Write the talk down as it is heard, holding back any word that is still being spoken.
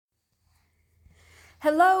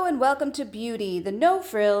Hello and welcome to Beauty, the no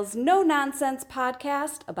frills, no nonsense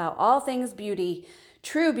podcast about all things beauty,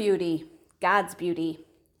 true beauty, God's beauty.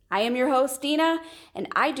 I am your host, Dina, and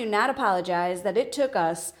I do not apologize that it took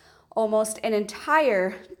us almost an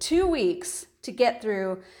entire 2 weeks to get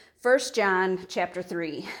through 1 John chapter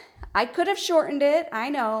 3. I could have shortened it, I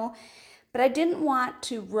know, but I didn't want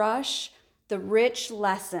to rush the rich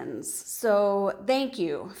lessons. So thank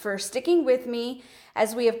you for sticking with me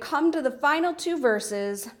as we have come to the final 2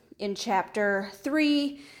 verses in chapter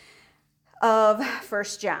 3 of 1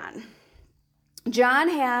 John. John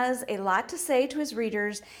has a lot to say to his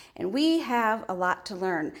readers, and we have a lot to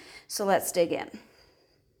learn. So let's dig in.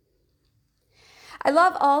 I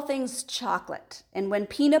love all things chocolate, and when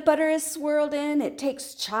peanut butter is swirled in, it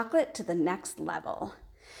takes chocolate to the next level.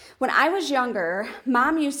 When I was younger,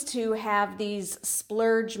 Mom used to have these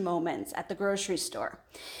splurge moments at the grocery store.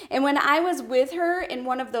 And when I was with her in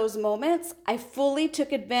one of those moments, I fully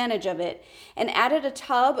took advantage of it and added a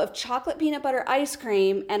tub of chocolate peanut butter ice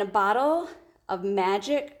cream and a bottle of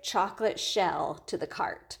magic chocolate shell to the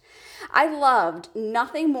cart. I loved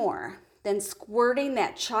nothing more than squirting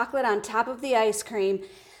that chocolate on top of the ice cream,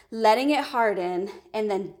 letting it harden,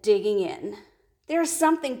 and then digging in. There's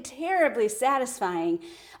something terribly satisfying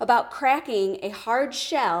about cracking a hard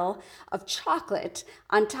shell of chocolate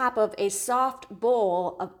on top of a soft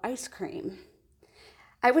bowl of ice cream.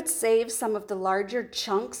 I would save some of the larger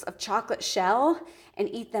chunks of chocolate shell and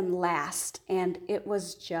eat them last, and it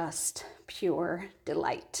was just pure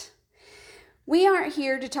delight. We aren't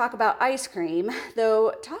here to talk about ice cream,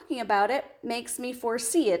 though talking about it makes me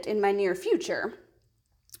foresee it in my near future.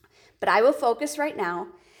 But I will focus right now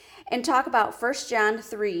and talk about 1 John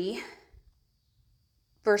 3,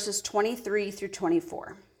 verses 23 through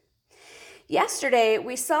 24. Yesterday,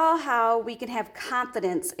 we saw how we can have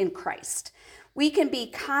confidence in Christ. We can be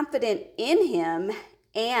confident in Him,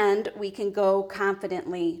 and we can go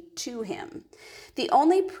confidently to Him. The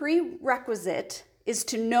only prerequisite is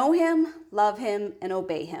to know Him, love Him, and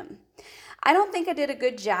obey Him. I don't think I did a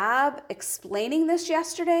good job explaining this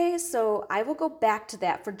yesterday, so I will go back to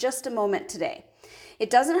that for just a moment today. It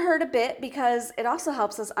doesn't hurt a bit because it also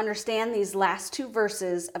helps us understand these last 2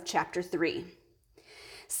 verses of chapter 3.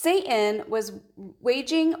 Satan was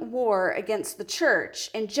waging war against the church,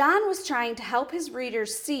 and John was trying to help his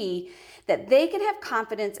readers see that they can have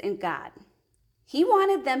confidence in God. He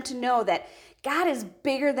wanted them to know that God is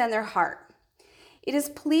bigger than their heart. It is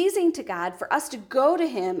pleasing to God for us to go to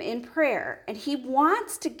Him in prayer, and He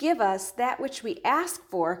wants to give us that which we ask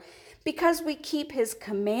for because we keep His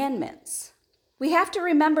commandments. We have to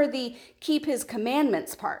remember the keep His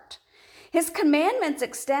commandments part. His commandments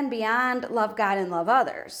extend beyond love God and love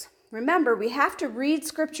others. Remember, we have to read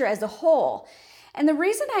Scripture as a whole. And the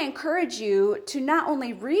reason I encourage you to not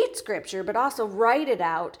only read Scripture, but also write it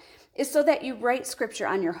out, is so that you write Scripture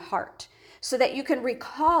on your heart, so that you can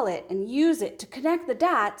recall it and use it to connect the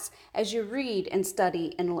dots as you read and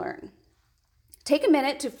study and learn. Take a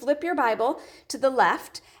minute to flip your Bible to the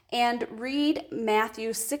left and read Matthew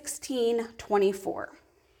 16:24.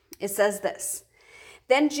 It says this: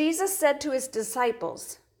 "Then Jesus said to His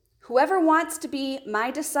disciples, 'Whoever wants to be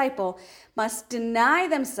my disciple must deny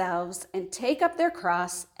themselves and take up their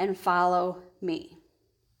cross and follow me.'"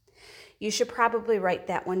 You should probably write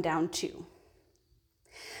that one down too.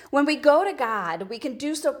 When we go to God, we can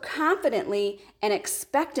do so confidently and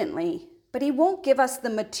expectantly, but He won't give us the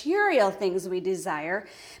material things we desire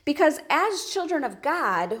because as children of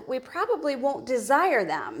God, we probably won't desire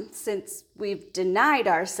them since we've denied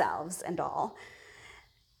ourselves and all.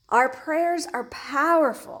 Our prayers are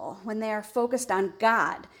powerful when they are focused on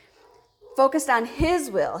God, focused on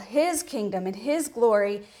His will, His kingdom, and His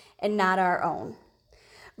glory, and not our own.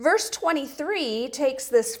 Verse 23 takes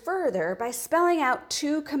this further by spelling out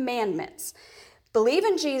 2 commandments: believe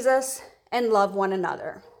in Jesus and love one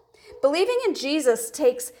another. Believing in Jesus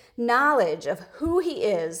takes knowledge of who He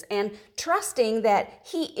is and trusting that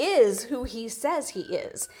He is who He says He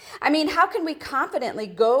is. I mean, how can we confidently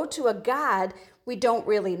go to a God we don't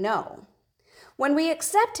really know? When we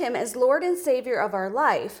accept Him as Lord and Savior of our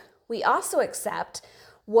life, we also accept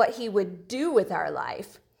what He would do with our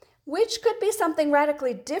life, which could be something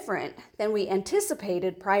radically different than we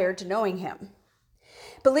anticipated prior to knowing Him.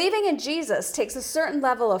 Believing in Jesus takes a certain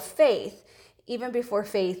level of faith even before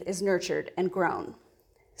faith is nurtured and grown.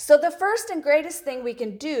 So the first and greatest thing we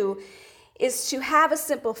can do is to have a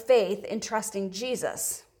simple faith in trusting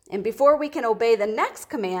Jesus. And before we can obey the next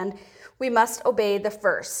command, we must obey the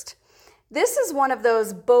first. This is one of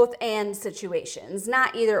those both and situations,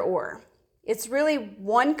 not either or. It's really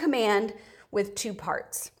one command with 2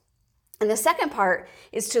 parts. And the second part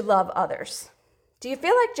is to love others. Do you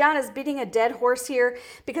feel like John is beating a dead horse here?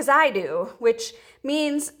 Because I do, which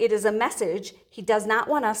means it is a message he does not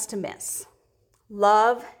want us to miss.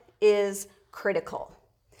 Love is critical.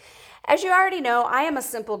 As you already know, I am a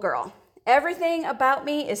simple girl. Everything about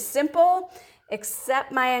me is simple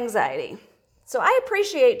except my anxiety. So I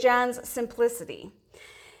appreciate John's simplicity.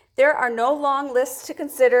 There are no long lists to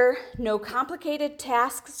consider, no complicated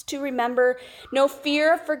tasks to remember, no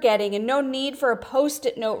fear of forgetting, and no need for a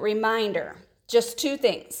post-it note reminder. Just two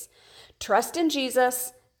things: trust in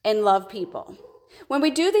Jesus and love people. When we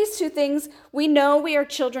do these two things, we know we are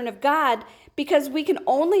children of God because we can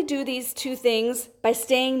only do these two things by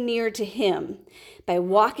staying near to Him, by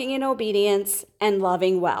walking in obedience and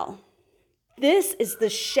loving well. This is the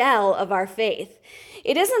shell of our faith.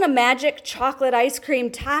 It isn't a magic chocolate ice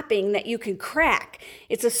cream topping that you can crack.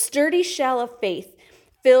 It's a sturdy shell of faith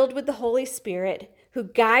filled with the Holy Spirit, who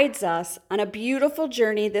guides us on a beautiful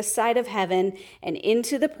journey this side of heaven and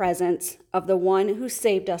into the presence of the one who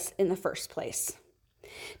saved us in the first place.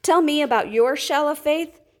 Tell me about your shell of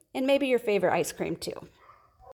faith and maybe your favorite ice cream too.